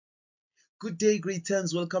Good day, grade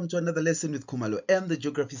 10s. Welcome to another lesson with KHUMALO.M, the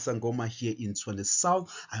Geography Sangoma here in Tshwane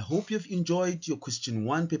South. I hope you've enjoyed your question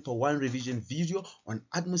 1, paper 1 revision video on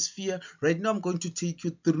atmosphere. Right now, I'm going to take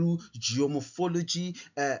you through geomorphology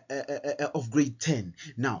of grade 10.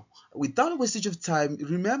 Now, without a wastage of time,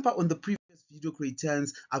 remember on the previous video grade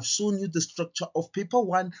 10s, I've shown you the structure of paper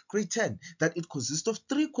 1 grade 10, that it consists of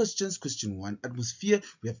 3 questions. Question 1, atmosphere.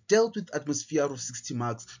 We have dealt with atmosphere out of 60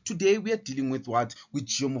 marks. Today we are dealing with what? With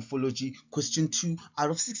geomorphology. Question 2 out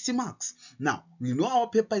of 60 marks. Now, we know our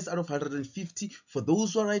paper is out of 150. For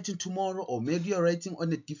those who are writing tomorrow, or maybe you're writing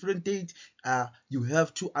on a different date, you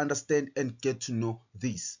have to understand and get to know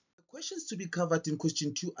this. Questions to be covered in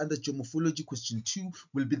question 2 under geomorphology. Question 2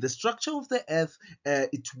 will be the structure of the earth.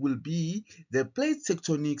 It will be the plate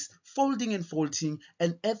tectonics, folding and faulting,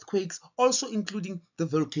 and earthquakes, also including the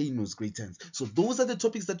volcanoes, grade 10s. So those are the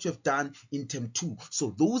topics that you have done in term 2.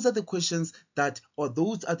 So those are the questions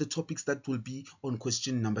those are the topics that will be on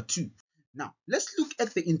question number 2. Now, let's look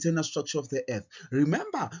at the internal structure of the earth.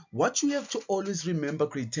 Remember, what you have to always remember,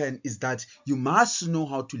 grade 10, is that you must know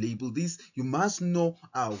how to label this. You must know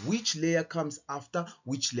which layer comes after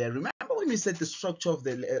which layer. Remember, when we said the structure of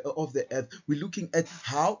the earth, we're looking at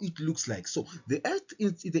how it looks like. So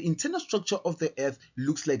the internal structure of the earth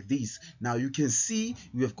looks like this. Now, you can see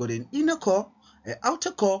we have got an inner core, an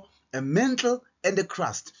outer core, a mantle, and a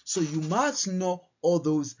crust. So you must know all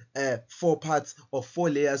those 4 parts or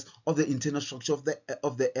 4 layers of the internal structure of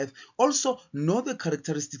the earth. Also know the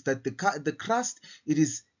characteristics that the crust, it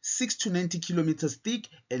is 6 to 90 kilometers thick,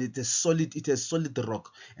 and it has solid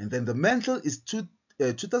rock. And then the mantle is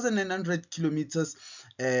 2,900 kilometers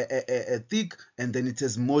thick, and then it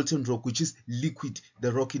has molten rock, which is liquid,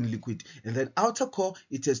 the rock in liquid. And then outer core,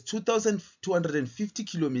 it has 2,250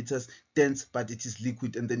 kilometers dense, but it is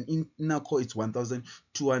liquid. And then inner core, it's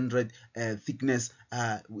 1,200 thickness,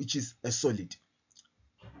 which is a solid.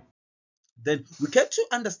 Then we get to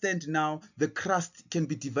understand now the crust can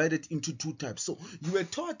be divided into 2 types. So you were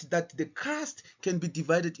taught that the crust can be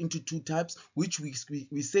divided into 2 types, which we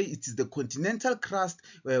say it is the continental crust,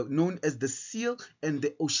 known as the seal, and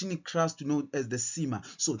the oceanic crust, known as the seama.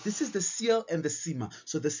 So this is the seal and the seama.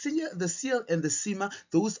 So the seal and the seama,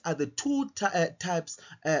 those are the 2 types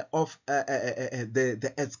of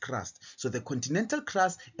the Earth's crust. So the continental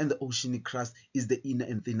crust and the oceanic crust is the inner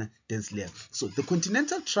and thinner dense layer. So the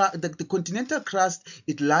continental crust,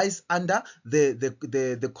 it lies under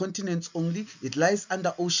the continents only. It lies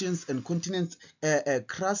under oceans and continents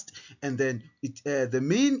crust. And then the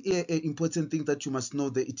main important thing that you must know,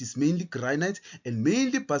 that it is mainly granite and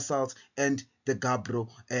mainly basalt, and the gabbro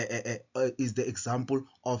is the example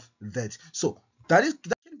of that. So that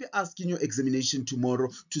can be asked in your examination tomorrow,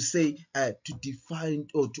 to say to define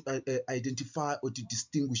or to identify or to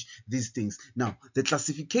distinguish these things. Now, the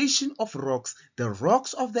classification of rocks. The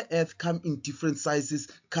rocks of the earth come in different sizes,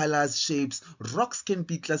 colors, shapes. Rocks can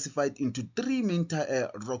be classified into 3 main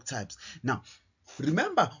rock types. Now,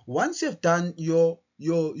 remember, once you have done your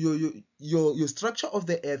structure of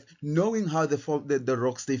the earth, knowing how the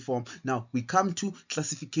rocks they form, now we come to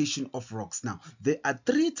classification of rocks. Now, there are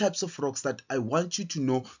 3 types of rocks that I want you to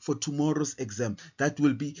know for tomorrow's exam. That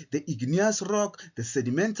will be the igneous rock, the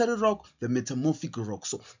sedimentary rock, the metamorphic rock.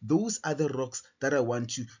 So those are the rocks that I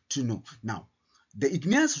want you to know. Now, the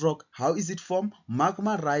igneous rock, how is it formed?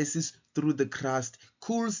 Magma rises through the crust,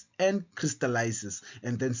 cools and crystallizes.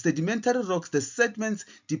 And then sedimentary rocks, the sediments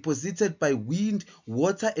deposited by wind,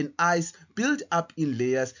 water and ice, build up in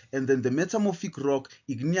layers. And then the metamorphic rock,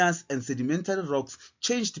 igneous and sedimentary rocks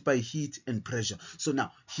changed by heat and pressure. So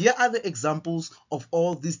now, here are the examples of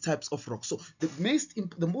all these types of rocks. So the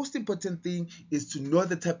most important thing is to know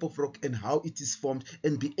the type of rock and how it is formed,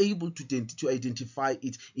 and be able to identify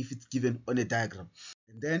it if it's given on a diagram.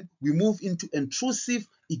 And then we move into intrusive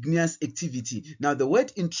igneous activity. Now, the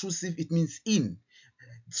word intrusive, it means in.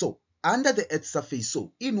 So under the Earth's surface.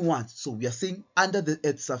 So in what? So we are saying under the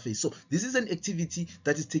Earth's surface. So this is an activity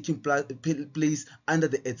that is taking place under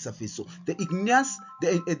the Earth's surface. So the igneous,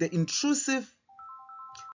 the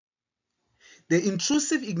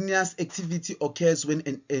intrusive igneous activity occurs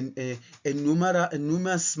when a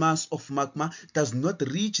numerous mass of magma does not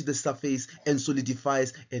reach the surface and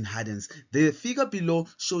solidifies and hardens. The figure below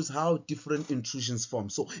shows how different intrusions form.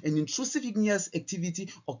 So an intrusive igneous activity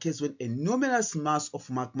occurs when a numerous mass of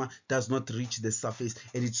magma does not reach the surface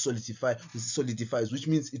and it solidifies, which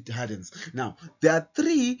means it hardens. Now, there are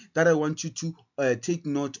 3 that I want you to take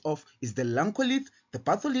note of is the lancolith, the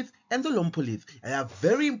batholith, and the lompolith. They are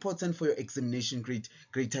very important for your examination grade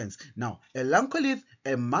 10s. Now, a lancolith,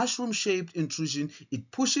 a mushroom-shaped intrusion, it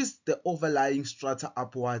pushes the overlying strata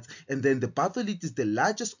upwards, and then the batholith is the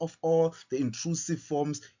largest of all the intrusive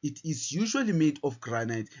forms. It is usually made of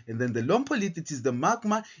granite, and then the lompolith, it is the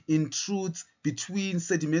magma intrudes between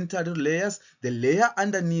sedimentary layers. The layer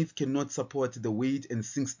underneath cannot support the weight and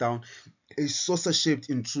sinks down. A saucer-shaped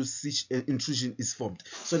intrusion is formed.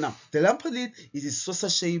 So now the lampolith, it is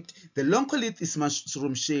saucer-shaped, the loncolith is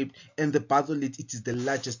mushroom-shaped, and the batholith, it is the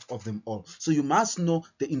largest of them all. So you must know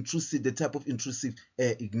the type of intrusive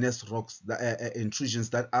igneous rocks, the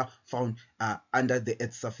intrusions that are found under the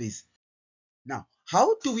Earth's surface. Now,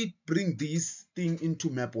 how do we bring this thing into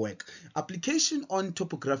map work? Application on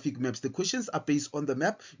topographic maps. The questions are based on the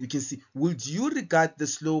map. You can see, would you regard the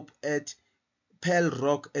slope at Pearl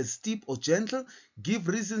Rock as steep or gentle? Give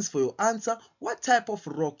reasons for your answer. What type of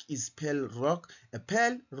rock is Pearl Rock? A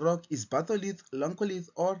Pearl Rock is batholith, loncolith,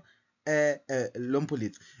 or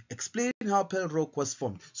lompolith. Explain how Pearl Rock was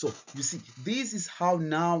formed. So you see, this is how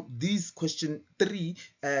now this question 3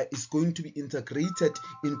 is going to be integrated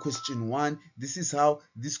in question 1. This is how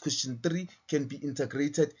this question 3 can be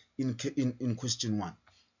integrated in question 1.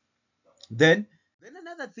 Then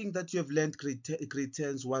another thing that you have learned grade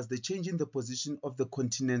 10s was the change in the position of the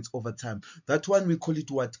continents over time. That one we call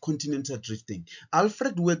it what? Continental drifting.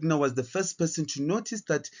 Alfred Wegener was the first person to notice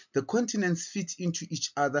that the continents fit into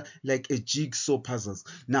each other like a jigsaw puzzles.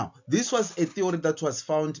 Now, this was a theory that was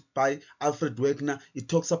found by Alfred Wegener. It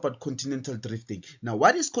talks about continental drifting. Now,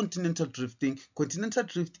 what is continental drifting? Continental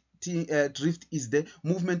drift is the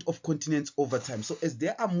movement of continents over time. So as they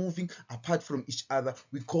are moving apart from each other,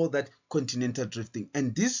 we call that continental drifting.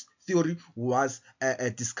 And this theory was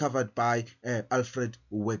discovered by Alfred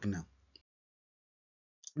Wegener.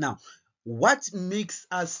 Now, what makes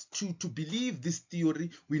us to believe this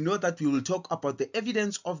theory? We know that we will talk about the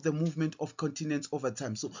evidence of the movement of continents over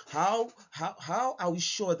time. So how are we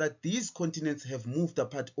sure that these continents have moved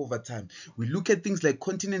apart over time? We look at things like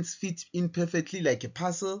continents fit in perfectly like a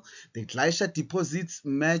puzzle, the glacier deposits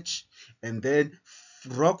match, and then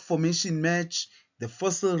rock formation match, the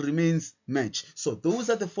fossil remains match. So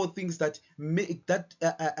those are the 4 things that make that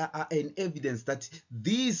are an evidence that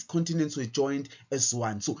these continents were joined as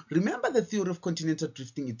one. So remember the theory of continental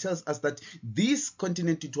drifting. It tells us that this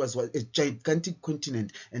continent, it was a gigantic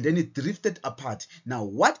continent, and then it drifted apart. Now,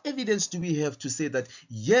 what evidence do we have to say that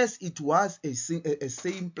yes, it was a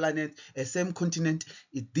same planet, a same continent?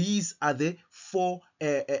 These are the 4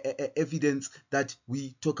 evidence that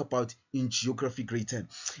we talk about in geography grade 10.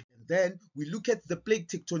 Then we look at the plate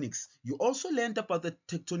tectonics. You also learned about the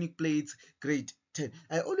tectonic plates grade 10.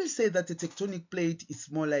 I always say that a tectonic plate is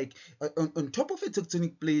more like on top of a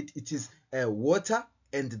tectonic plate, it is water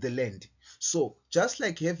and the land. So just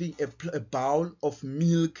like having a bowl of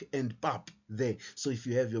milk and pap there. So if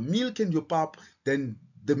you have your milk and your pap, then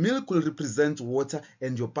the milk will represent water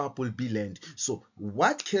and your pap will be land. So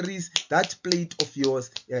what carries that plate of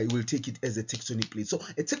yours, you will take it as a tectonic plate. So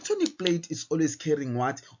a tectonic plate is always carrying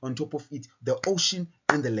what? On top of it, the ocean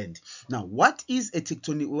and the land. Now, what is a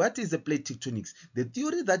tectonic? What is a plate tectonics? The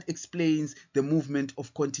theory that explains the movement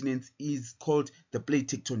of continents is called the plate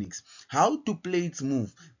tectonics. How do plates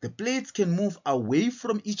move? The plates can move away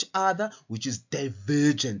from each other, which is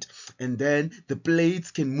divergent, and then the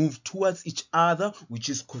plates can move towards each other, which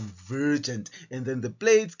is convergent, and then the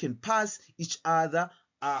plates can pass each other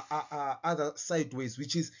other sideways,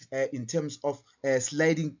 which is in terms of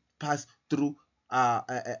sliding past through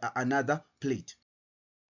another plate.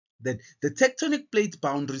 Then the tectonic plate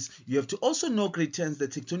boundaries, you have to also know grade 10s, the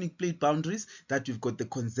tectonic plate boundaries, that we've got the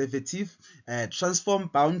conservative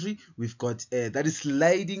transform boundary, we've got that is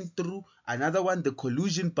sliding through, another one, the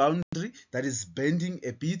collision boundary, that is bending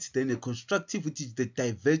a bit, then a constructive, which is the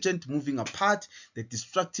divergent moving apart, the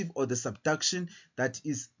destructive or the subduction, that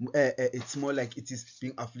is it's more like it is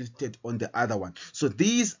being uplifted on the other one. So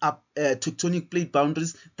these are tectonic plate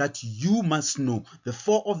boundaries that you must know. The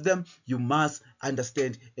 4 of them you must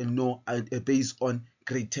understand and know based on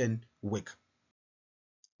grade 10 work.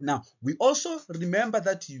 Now, we also remember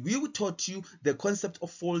that we taught you the concept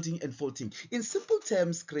of folding and faulting. In simple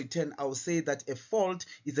terms, grade 10, I will say that a fault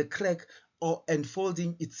is a crack, and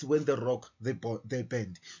folding, it's when the rock they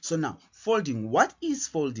bend. So now, folding, what is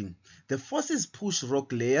folding? The forces push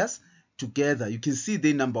rock layers together. You can see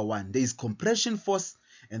the number 1. There is compression force,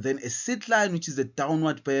 and then a sit line, which is a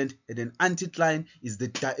downward bend, and an anticline is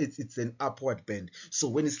it's an upward bend. So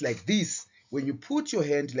when it's like this, when you put your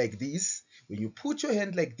hand like this,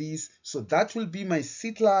 so that will be my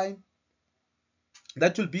sit line,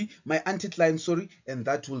 That will be my anticline, sorry, and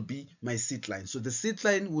that will be my sit line. So the sit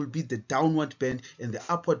line will be the downward bend, and the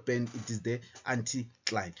upward bend, it is the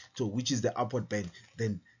anticline, so which is the upward bend.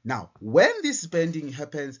 Then now when this bending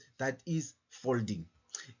happens, that is folding.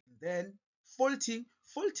 Then faulting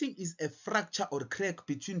is a fracture or crack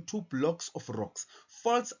between two blocks of rocks.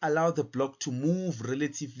 Faults allow the block to move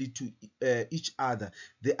relatively to each other.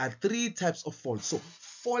 There are three types of faults. So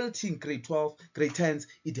faulting, grade 12, grade 10,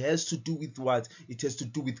 it has to do with what? It has to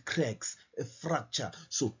do with cracks, a fracture.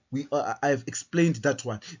 So I've explained that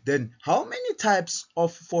one. Then how many types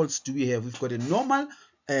of faults do we have? We've got a normal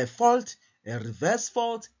fault, a reverse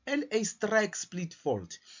fault, and a strike split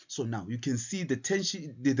fault. So now you can see the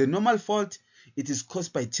tension, the normal fault, it is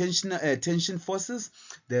caused by tension forces.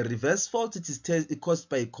 The reverse fault, it is caused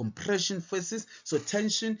by compression forces. So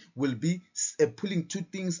tension will be pulling two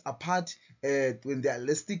things apart when they are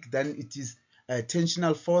elastic. Then it is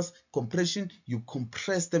tensional force. Compression, you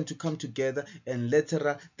compress them to come together, and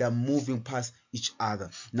lateral, they are moving past each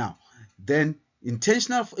other. Now then, in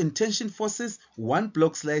tension forces, one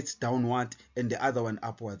block slides downward and the other one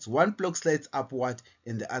upwards. One block slides upward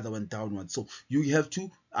and the other one downward. So you have to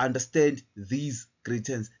understand these grade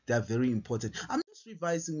 10s. They are very important. I'm just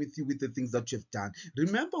revising with you with the things that you have done.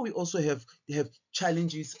 Remember, we also have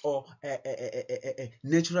challenges or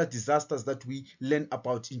natural disasters that we learn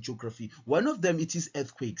about in geography. One of them, it is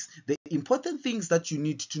earthquakes. The important things that you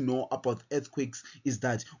need to know about earthquakes is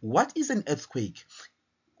that what is an earthquake?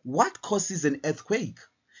 What causes an earthquake?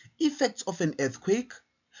 Effects of an earthquake?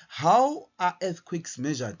 How are earthquakes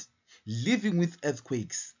measured? Living with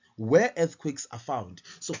earthquakes, where earthquakes are found.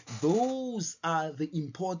 So those are the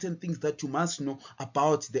important things that you must know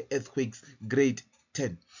about the earthquakes, grade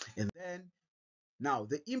 10. And then now,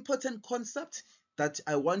 the important concept that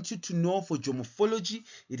I want you to know for geomorphology,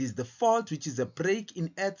 it is the fault, which is a break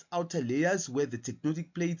in Earth's outer layers where the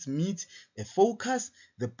tectonic plates meet, a focus,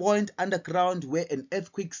 the point underground where an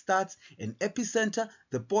earthquake starts, an epicenter,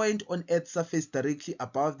 the point on Earth's surface directly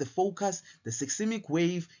above the focus. The seismic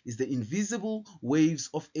wave is the invisible waves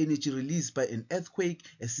of energy released by an earthquake.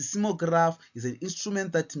 A seismograph is an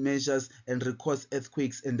instrument that measures and records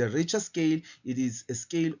earthquakes, and the Richter scale, it is a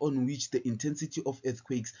scale on which the intensity of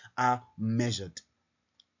earthquakes are measured.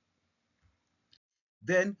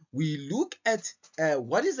 Then we look at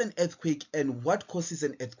what is an earthquake and what causes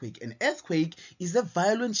an earthquake. An earthquake is a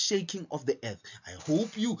violent shaking of the earth. I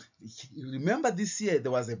hope you remember this year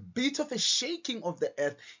there was a bit of a shaking of the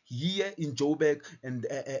earth here in Joburg and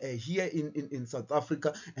here in South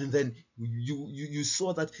Africa, and then you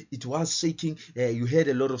saw that it was shaking. You heard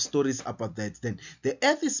a lot of stories about that. Then the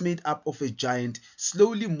earth is made up of a giant,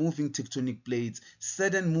 slowly moving tectonic plates.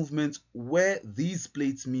 Sudden movements where these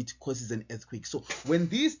plates meet causes an earthquake. So when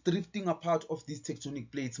these drifting apart of these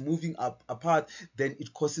tectonic plates moving apart, then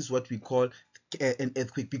it causes what we call an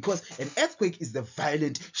earthquake, because an earthquake is the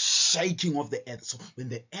violent shaking of the earth. So when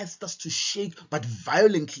the earth starts to shake but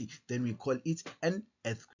violently, then we call it an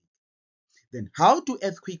earthquake. Then how do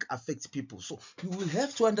earthquake affect people? So you will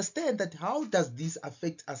have to understand that how does this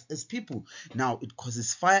affect us as people. Now it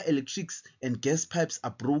causes fire, electrics and gas pipes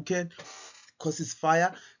are broken, causes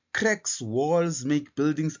fire, cracks walls, make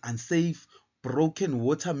buildings unsafe, broken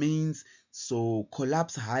water mains, so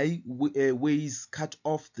collapse highways, cut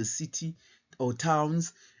off the city or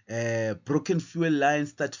towns, broken fuel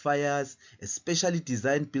lines start fires, especially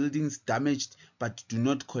designed buildings damaged but do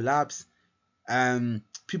not collapse,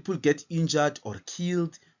 people get injured or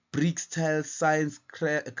killed, bricks, tiles, signs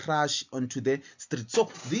crash onto the street.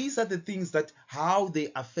 So these are the things that how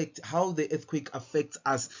the earthquake affects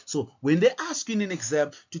us. So when they ask you in an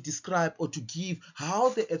exam to describe or to give how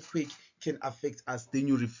the earthquake can affect us, then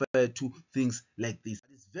you refer to things like this.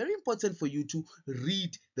 It's very important for you to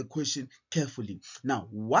read the question carefully. Now,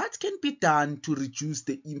 what can be done to reduce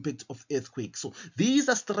the impact of earthquakes? So these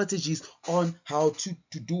are strategies on how to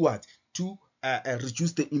do what? To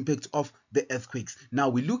reduce the impact of the earthquakes. Now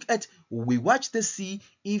we watch the sea.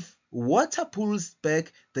 If water pulls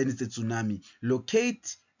back, then it's a tsunami.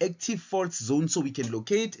 Locate active fault zone, so we can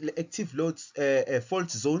locate active fault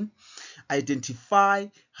zone, identify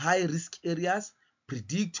high risk areas,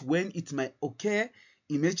 predict when it might occur.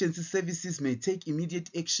 Emergency services may take immediate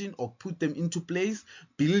action or put them into place,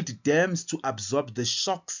 build dams to absorb the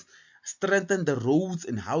shocks, strengthen the roads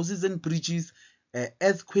and houses and bridges,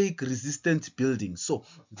 earthquake resistant buildings. So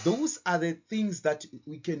those are the things that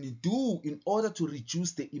we can do in order to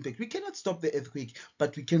reduce the impact. We cannot stop the earthquake,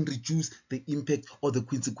 but we can reduce the impact or the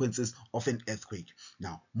consequences of an earthquake.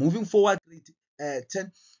 Now moving forward,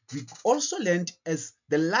 10, we also learned, as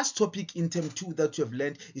the last topic in term 2 that you have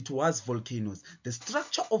learned, it was volcanoes, the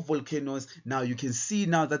structure of volcanoes. Now you can see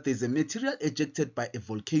now that there's a material ejected by a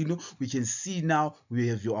volcano. We can see now we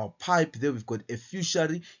have our pipe there, we've got a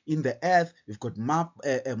fissure in the earth, we've got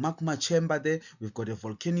a magma chamber there, we've got a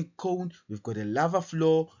volcanic cone, we've got a lava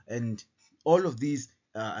flow, and all of these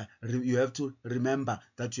you have to remember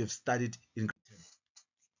that you have studied in.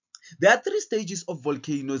 There are 3 stages of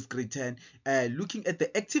volcanoes, grade 10. Looking at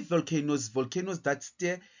the active volcanoes, volcanoes that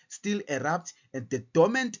still erupt, and the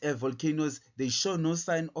dormant volcanoes, they show no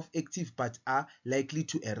sign of active but are likely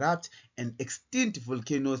to erupt. And extinct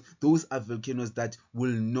volcanoes, those are volcanoes that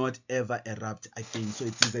will not ever erupt again. So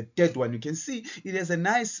it is a dead one. You can see it has a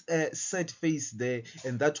nice set face there,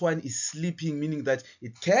 and that one is sleeping, meaning that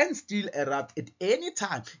it can still erupt at any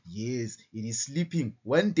time. Yes, it is sleeping.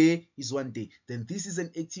 One day is one day. Then this is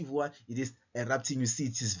an active one. It is erupting. You see,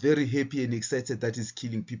 it is very happy and excited that is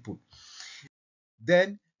killing people.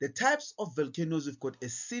 Then the types of volcanoes, we've got a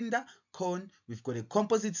cinder cone, we've got a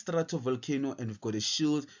composite stratovolcano, and we've got a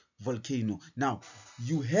shield volcano. Now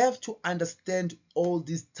you have to understand all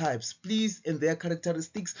these types, please, and their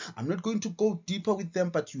characteristics. I'm not going to go deeper with them,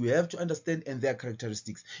 but you have to understand and their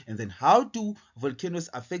characteristics. And then, how do volcanoes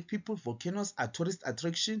affect people? Volcanoes are tourist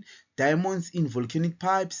attraction, diamonds in volcanic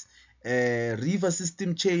pipes, river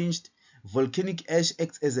system changed, volcanic ash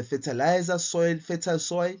acts as a fertilizer, fertile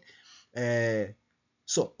soil.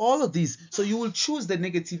 So all of these, so you will choose the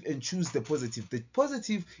negative and choose the positive. The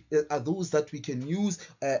positive are those that we can use,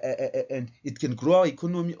 and it can grow our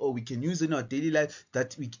economy, or we can use in our daily life,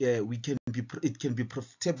 that it can be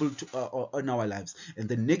profitable to on our lives. And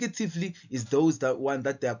the negatively is those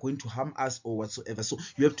that they are going to harm us or whatsoever. So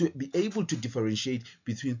you have to be able to differentiate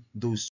between those.